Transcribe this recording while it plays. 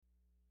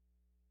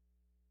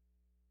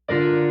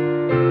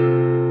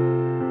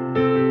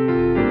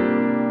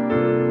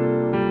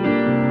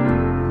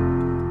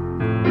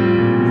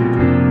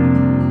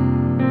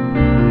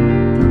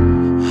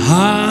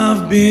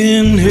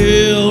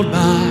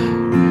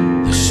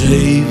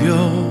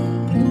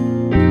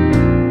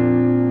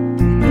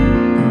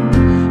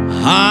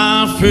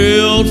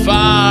kindled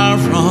fire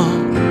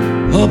from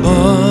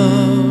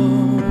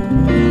above.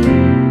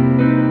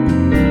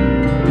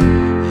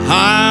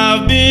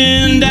 I've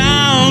been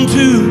down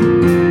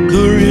to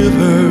the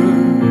river.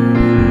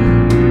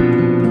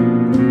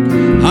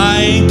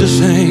 I ain't the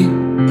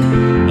same,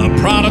 a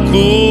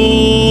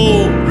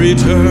prodigal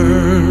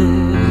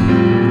return.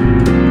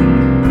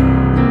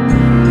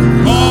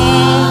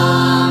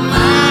 All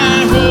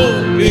my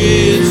hope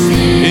is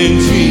in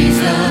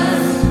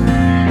Jesus.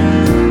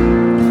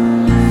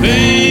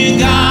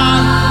 Thank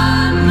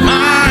God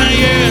my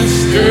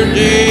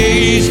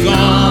yesterday's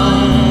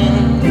gone.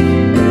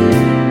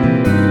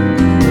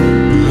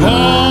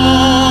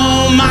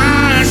 All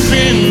my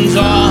sins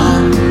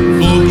are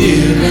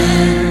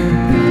forgiven.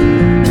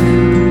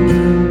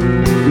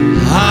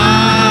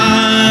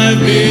 I've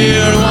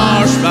been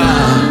washed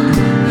by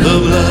the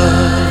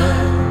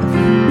blood.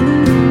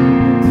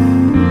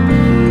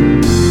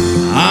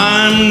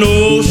 I'm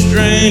no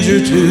stranger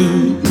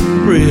to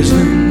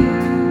prison.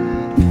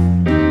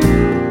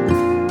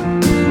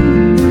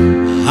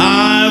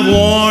 I've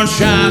worn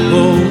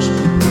shackles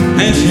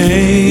and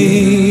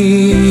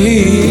chains.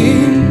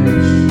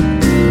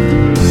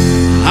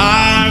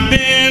 I've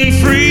been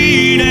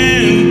freed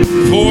and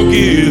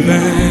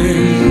forgiven.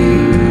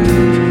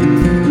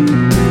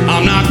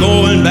 I'm not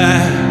going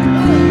back.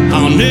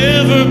 I'll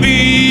never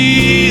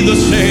be the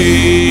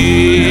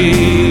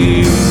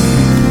same.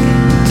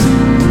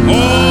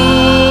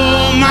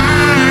 Oh,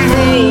 my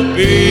hope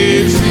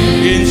is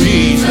in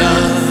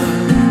Jesus.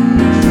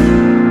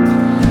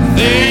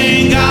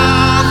 Thank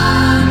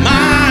God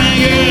my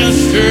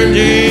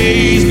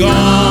yesterday's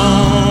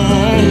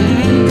gone.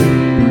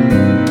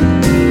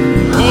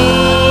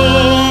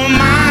 Oh,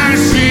 my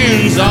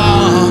sins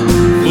are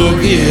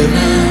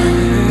forgiven.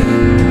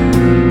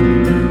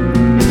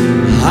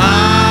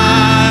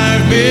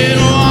 I've been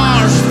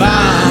washed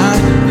by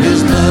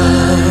His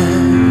blood.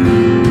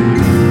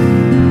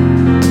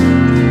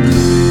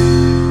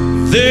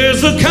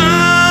 There's a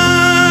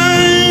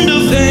kind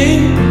of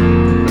thing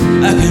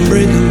that can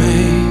break a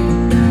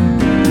man,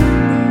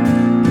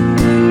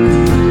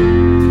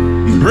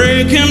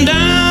 break him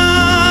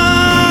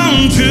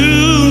down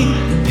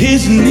to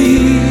his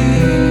knees.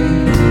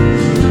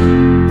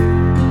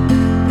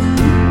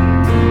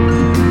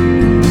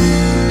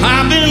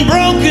 I've been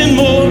broken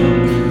more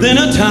than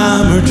a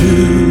time or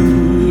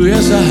two,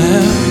 yes I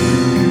have.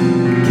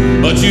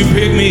 But you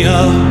picked me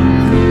up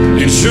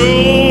and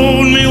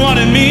showed me what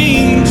it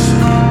means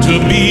to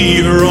be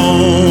your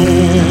own.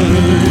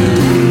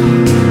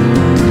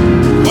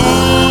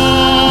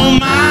 Oh,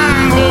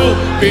 my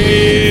hope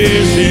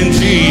is in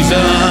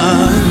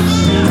Jesus.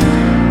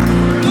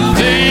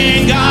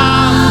 Thank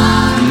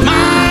God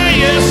my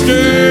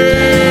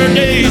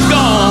yesterday's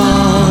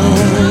gone.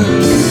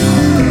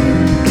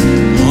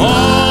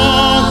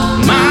 All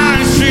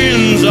my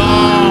sins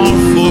are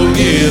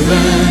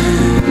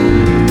forgiven.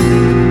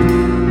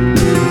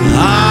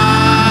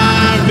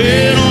 I've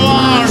been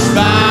washed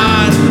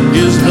by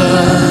His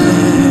blood.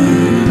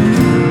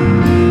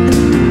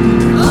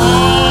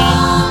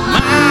 All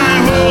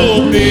my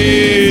hope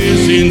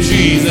is in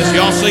Jesus.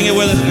 Y'all sing it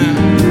with us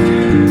now.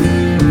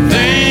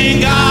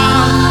 Thank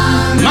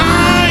God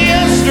my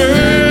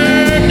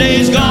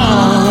yesterday's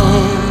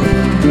gone.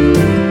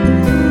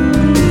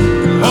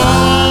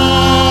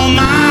 All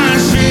my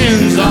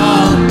sins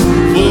are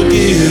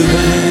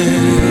forgiven.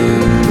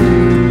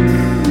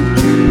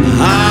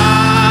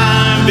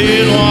 I've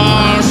been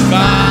washed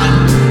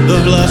by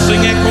the blood.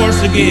 Sing that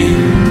chorus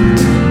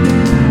again.